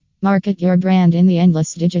Market your brand in the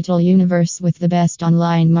endless digital universe with the best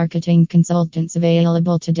online marketing consultants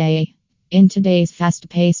available today. In today's fast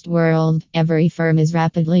paced world, every firm is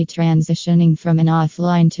rapidly transitioning from an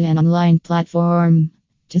offline to an online platform.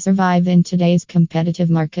 To survive in today's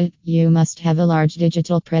competitive market, you must have a large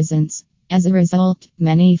digital presence. As a result,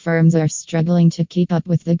 many firms are struggling to keep up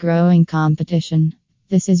with the growing competition.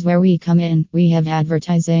 This is where we come in. We have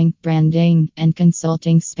advertising, branding, and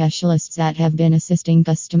consulting specialists that have been assisting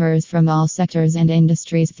customers from all sectors and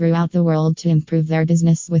industries throughout the world to improve their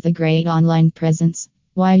business with a great online presence.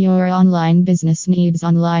 Why your online business needs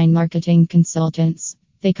online marketing consultants.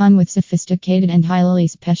 They come with sophisticated and highly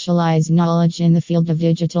specialized knowledge in the field of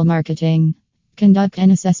digital marketing. Conduct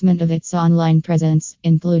an assessment of its online presence,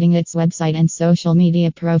 including its website and social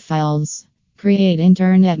media profiles. Create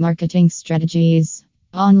internet marketing strategies.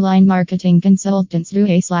 Online marketing consultants do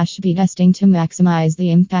A/B testing to maximize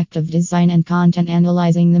the impact of design and content,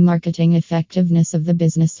 analyzing the marketing effectiveness of the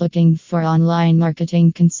business. Looking for online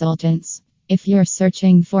marketing consultants. If you're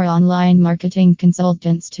searching for online marketing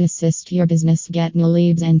consultants to assist your business get new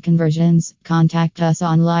leads and conversions, contact us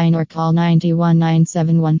online or call 91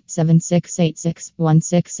 971 7686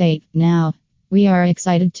 168 now. We are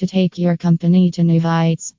excited to take your company to new heights.